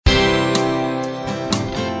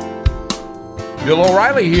Bill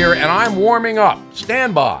O'Reilly here, and I'm warming up.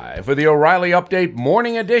 Stand by for the O'Reilly Update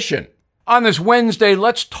Morning Edition. On this Wednesday,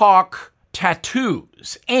 let's talk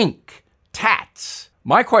tattoos, ink, tats.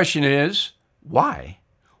 My question is, why?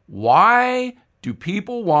 Why do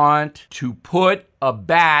people want to put a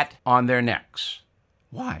bat on their necks?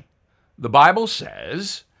 Why? The Bible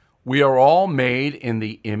says we are all made in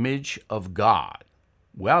the image of God.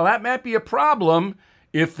 Well, that might be a problem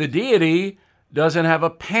if the deity doesn't have a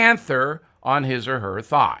panther on his or her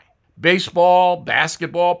thigh. Baseball,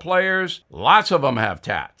 basketball players, lots of them have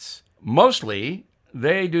tats. Mostly,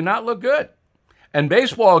 they do not look good. And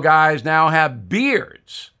baseball guys now have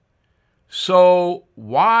beards. So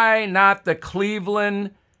why not the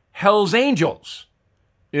Cleveland Hells Angels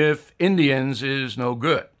if Indians is no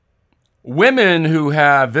good? Women who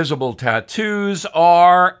have visible tattoos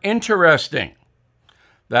are interesting.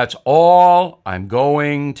 That's all I'm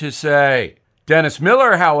going to say. Dennis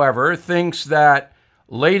Miller, however, thinks that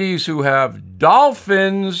ladies who have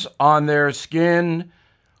dolphins on their skin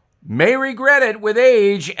may regret it with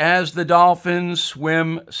age as the dolphins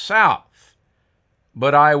swim south.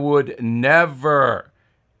 But I would never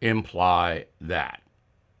imply that.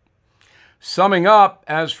 Summing up,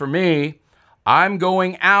 as for me, I'm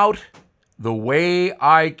going out the way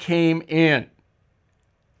I came in.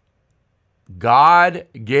 God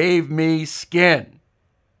gave me skin.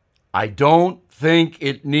 I don't think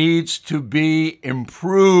it needs to be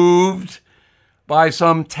improved by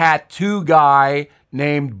some tattoo guy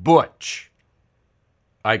named Butch.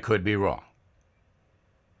 I could be wrong.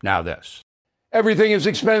 Now this. Everything is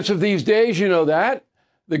expensive these days, you know that.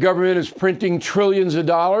 The government is printing trillions of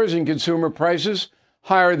dollars and consumer prices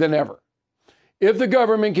higher than ever. If the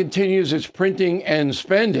government continues its printing and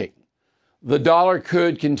spending, the dollar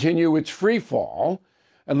could continue its free fall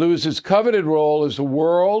and lose its coveted role as the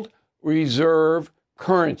world reserve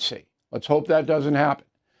currency. Let's hope that doesn't happen.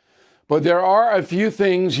 But there are a few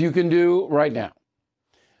things you can do right now.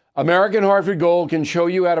 American Hartford Gold can show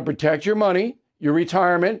you how to protect your money, your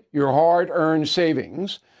retirement, your hard-earned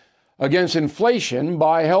savings against inflation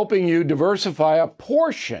by helping you diversify a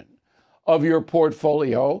portion of your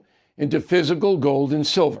portfolio into physical gold and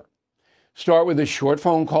silver. Start with a short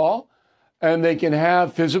phone call, and they can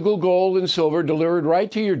have physical gold and silver delivered right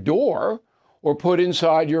to your door or put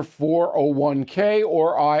inside your 401k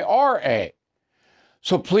or IRA.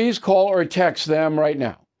 So please call or text them right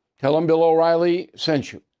now. Tell them Bill O'Reilly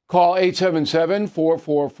sent you. Call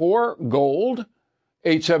 877-444-GOLD,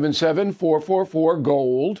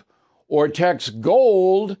 877-444-GOLD, or text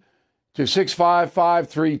GOLD to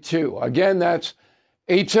 65532. Again, that's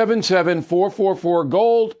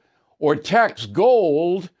 877-444-GOLD, or text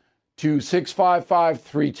GOLD to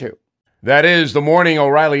 65532. That is the Morning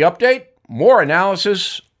O'Reilly Update. More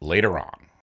analysis later on.